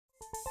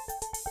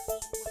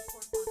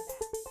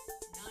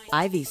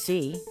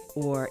IVC,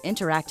 or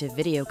Interactive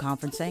Video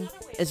Conferencing,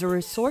 is a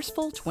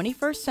resourceful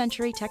 21st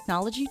century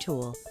technology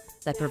tool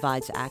that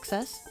provides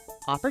access,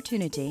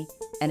 opportunity,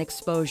 and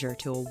exposure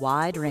to a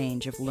wide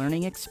range of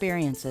learning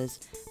experiences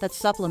that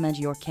supplement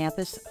your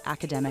campus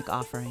academic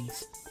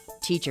offerings.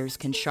 Teachers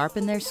can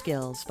sharpen their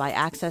skills by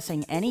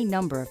accessing any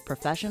number of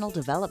professional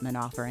development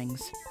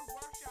offerings.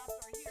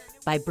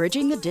 By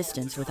bridging the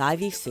distance with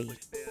IVC,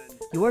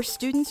 your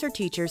students or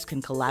teachers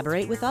can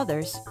collaborate with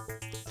others,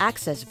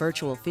 access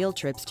virtual field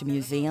trips to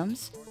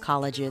museums,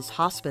 colleges,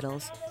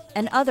 hospitals,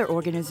 and other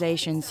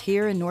organizations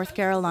here in North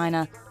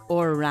Carolina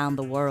or around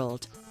the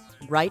world,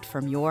 right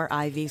from your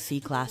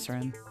IVC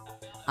classroom.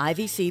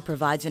 IVC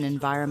provides an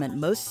environment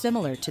most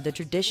similar to the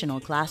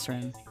traditional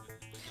classroom.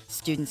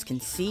 Students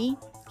can see,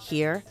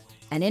 hear,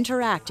 and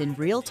interact in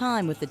real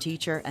time with the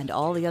teacher and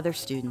all the other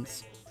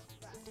students.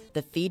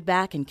 The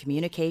feedback and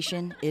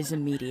communication is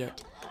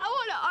immediate. I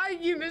want to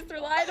argue,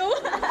 Mr. Lytle.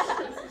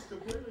 This is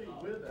completely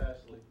with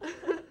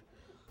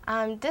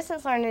Ashley.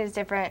 Distance learning is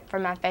different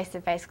from my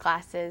face-to-face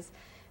classes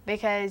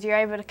because you're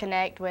able to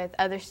connect with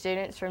other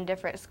students from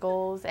different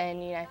schools,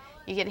 and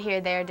you get to hear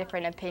their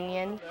different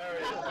opinions.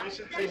 We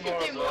should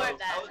do more of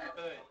that.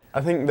 I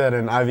think that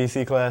an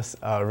IVC class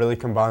really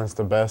combines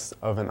the best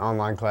of an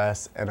online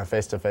class and a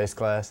face-to-face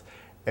class,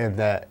 and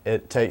that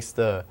it takes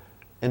the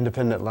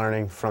independent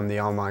learning from the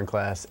online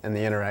class and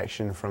the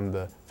interaction from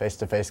the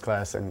face-to-face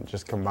class and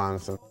just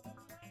combines them.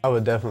 I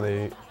would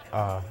definitely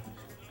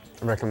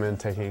recommend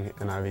taking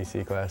an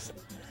IVC class.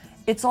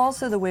 It's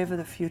also the wave of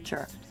the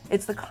future.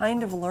 It's the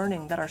kind of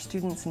learning that our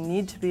students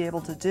need to be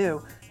able to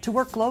do to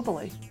work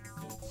globally.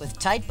 With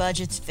tight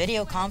budgets,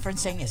 video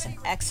conferencing is an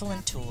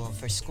excellent tool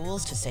for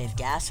schools to save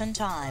gas and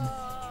time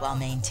while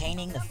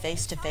maintaining the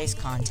face-to-face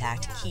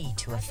contact key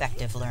to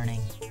effective learning.